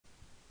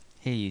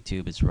Hey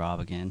YouTube, it's Rob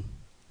again.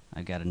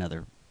 I got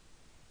another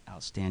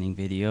outstanding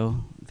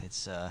video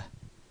that's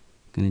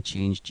going to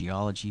change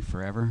geology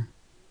forever.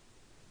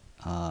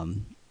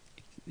 Um,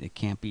 it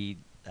can't be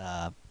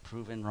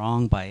proven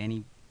wrong by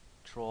any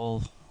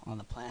troll on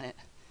the planet.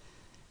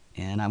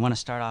 And I want to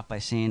start off by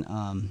saying,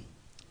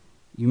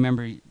 you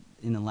remember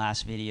in the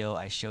last video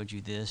I showed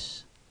you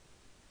this.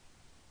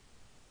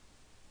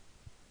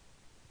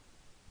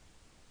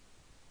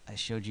 I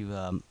showed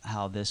you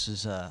how this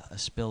is a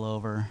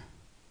spillover.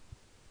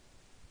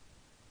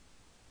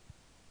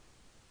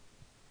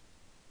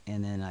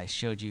 And then I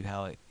showed you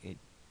how it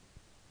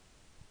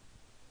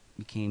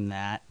became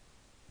that.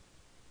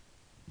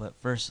 But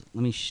first,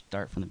 let me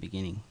start from the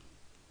beginning.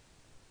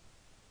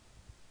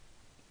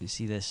 You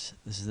see this?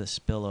 This is the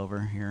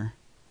spillover here.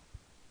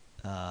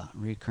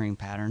 Recurring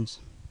patterns.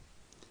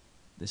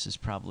 This is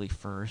probably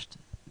first,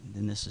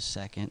 then this is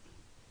second,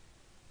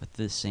 but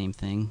this same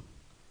thing.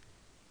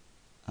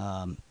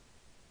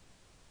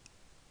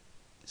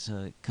 So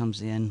it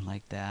comes in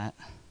like that.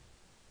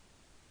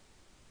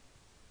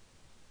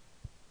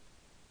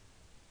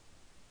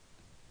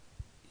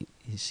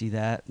 You see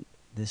that?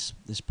 This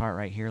part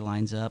right here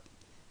lines up,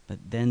 but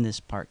then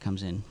this part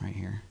comes in right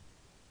here.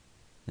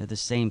 They're the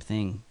same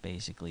thing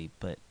basically,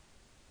 but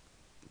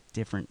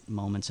different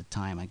moments of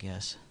time, I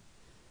guess.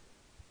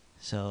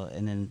 So,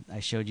 and then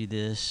I showed you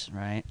this,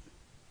 right?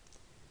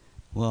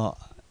 Well,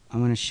 I'm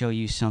going to show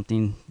you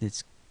something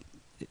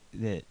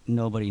that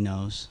nobody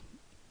knows,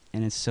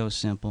 and it's so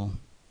simple.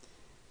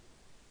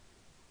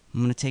 I'm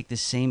going to take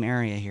this same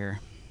area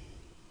here,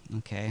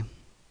 okay,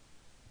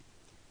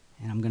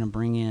 and I'm going to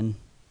bring in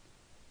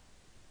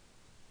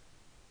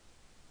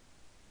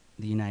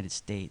the United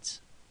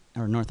States,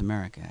 or North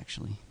America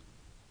actually.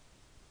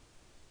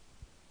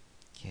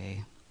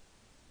 Okay,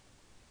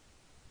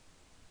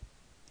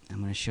 I'm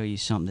going to show you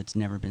something that's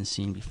never been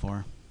seen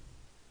before.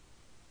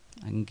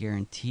 I can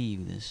guarantee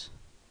you this.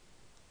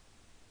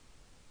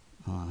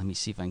 Hold on, let me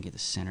see if I can get the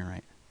center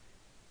right.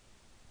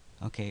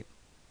 Okay,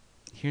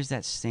 here's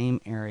that same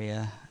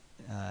area,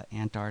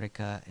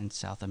 Antarctica and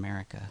South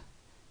America.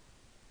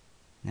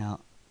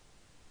 Now,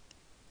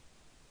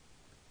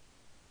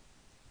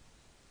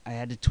 I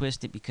had to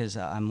twist it because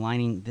I'm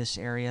lining this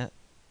area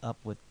up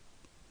with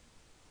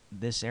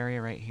this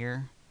area right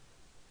here.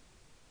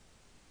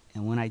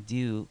 And when I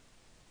do,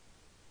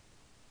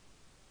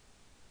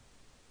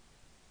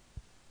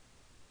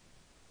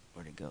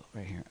 where'd it go?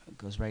 Right here. It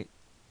goes right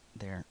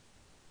there.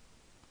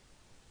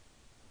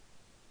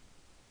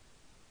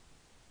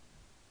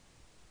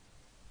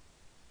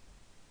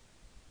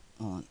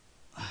 Hold on.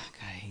 God,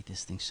 I hate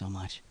this thing so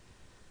much.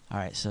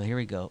 Alright, so here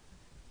we go.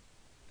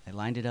 I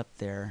lined it up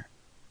there.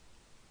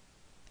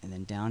 And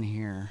then down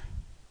here,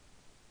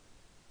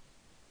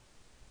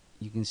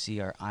 you can see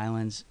our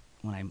islands,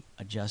 when I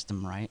adjust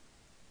them right,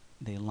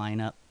 they line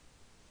up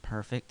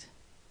perfect.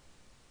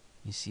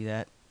 You see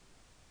that?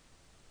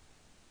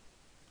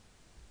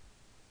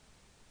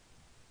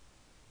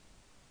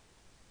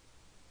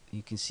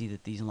 You can see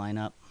that these line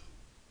up.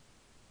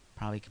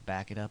 Probably could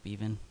back it up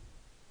even.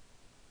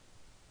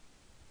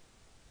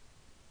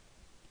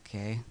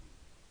 Okay.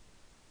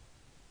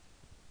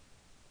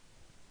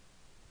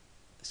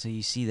 So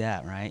you see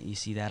that, right? You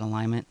see that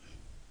alignment?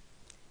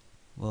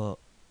 Well,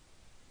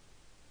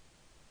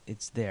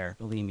 it's there.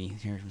 Believe me.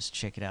 Here, let's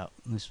check it out.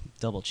 Let's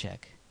double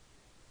check.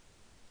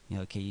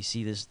 Okay, you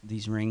see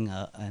these ring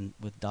and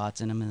with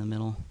dots in them in the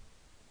middle.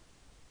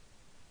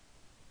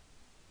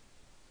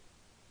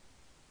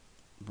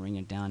 Bring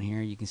it down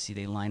here. You can see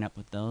they line up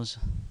with those.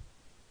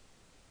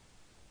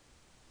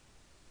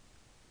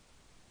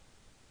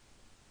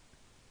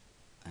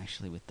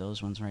 Actually, with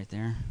those ones right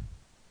there.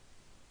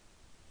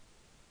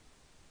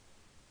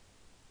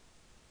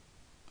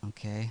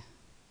 Okay.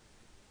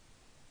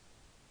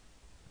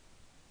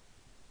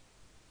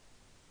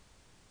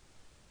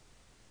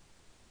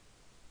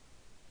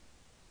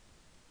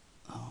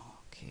 Oh,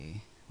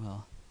 okay.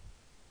 Well,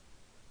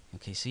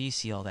 okay, so you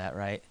see all that,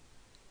 right?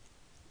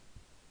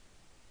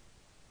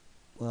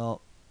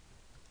 Well,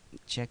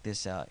 check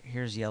this out.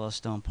 Here's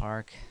Yellowstone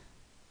Park.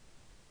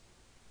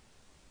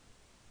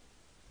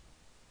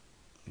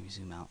 Let me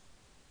zoom out.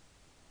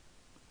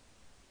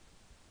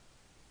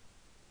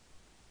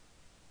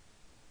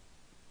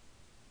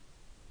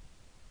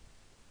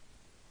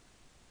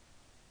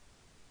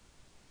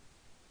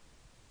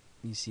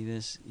 You see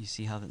this? You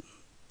see how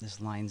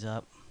this lines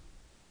up?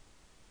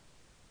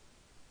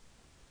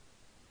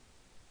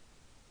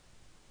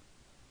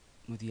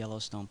 With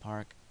Yellowstone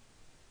Park.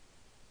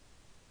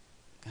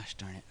 Gosh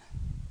darn it.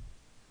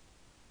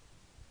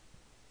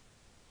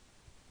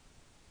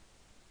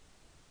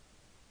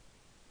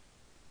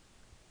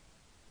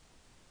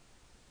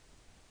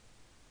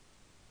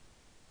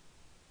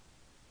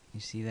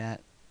 You see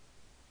that?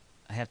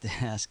 I have to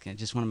ask. I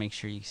just want to make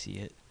sure you see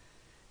it.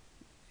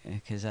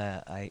 Because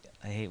I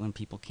hate when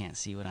people can't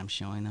see what I'm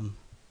showing them.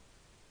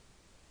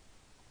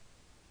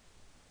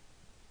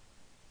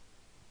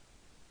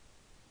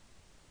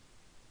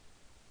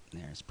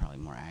 There, it's probably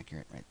more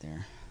accurate right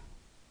there.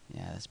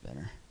 Yeah, that's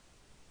better.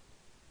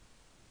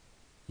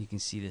 You can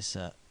see this.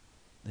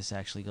 This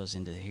actually goes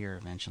into here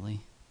eventually.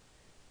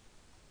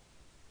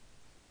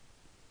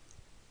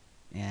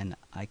 And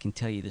I can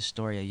tell you the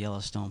story of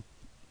Yellowstone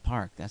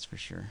Park, that's for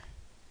sure,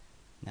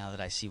 now that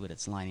I see what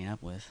it's lining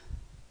up with.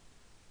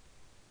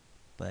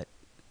 But,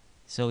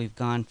 so we've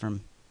gone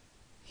from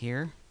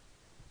here,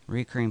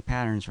 reoccurring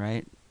patterns,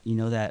 right? You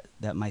know that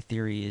my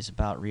theory is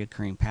about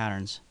reoccurring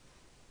patterns.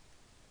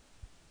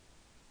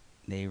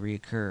 They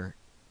reoccur,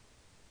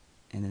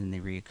 and then they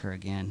reoccur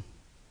again.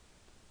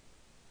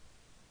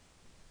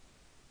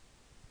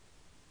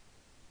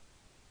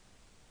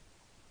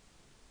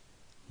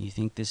 You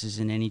think this is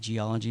in any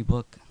geology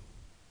book?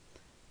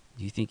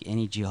 Do you think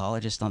any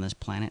geologist on this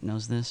planet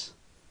knows this?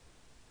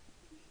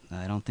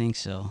 I don't think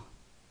so.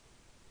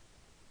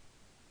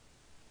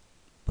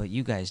 But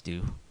you guys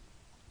do.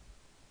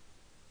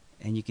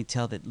 And you can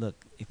tell that,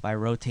 look, if I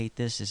rotate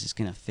this, this is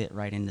going to fit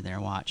right into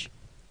there. Watch.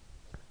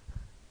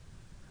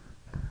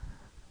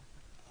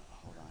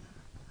 Hold on.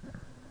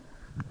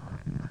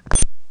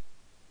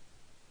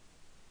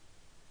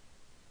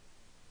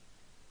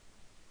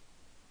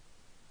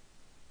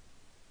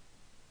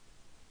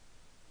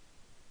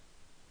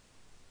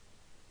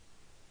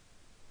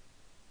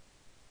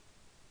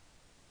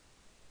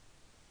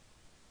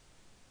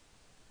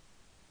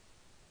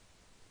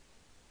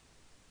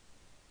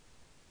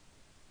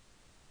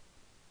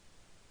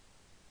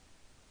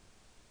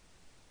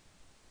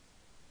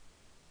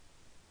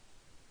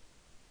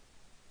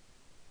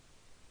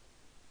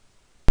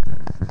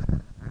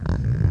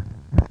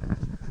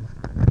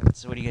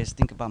 So what do you guys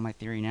think about my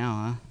theory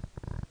now,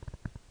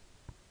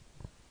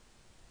 huh?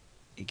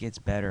 It gets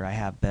better. I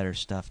have better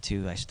stuff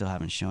too. I still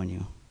haven't shown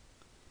you.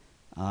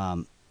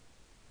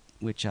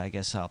 Which I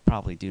guess I'll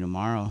probably do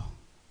tomorrow.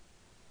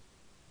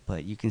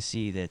 But you can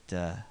see that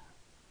that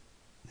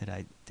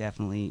I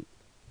definitely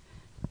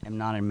am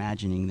not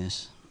imagining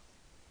this.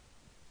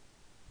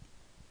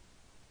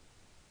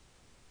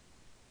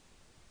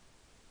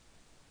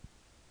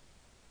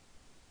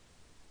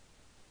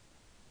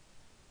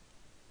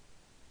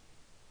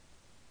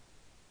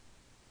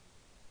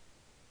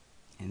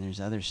 And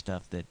there's other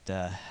stuff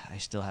that I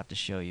still have to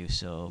show you.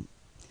 So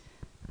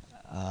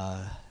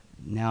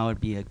now would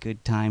be a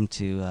good time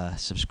to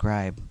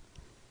subscribe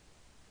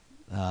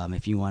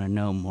if you want to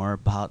know more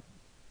about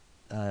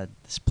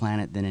this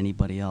planet than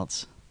anybody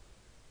else.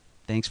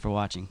 Thanks for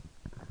watching.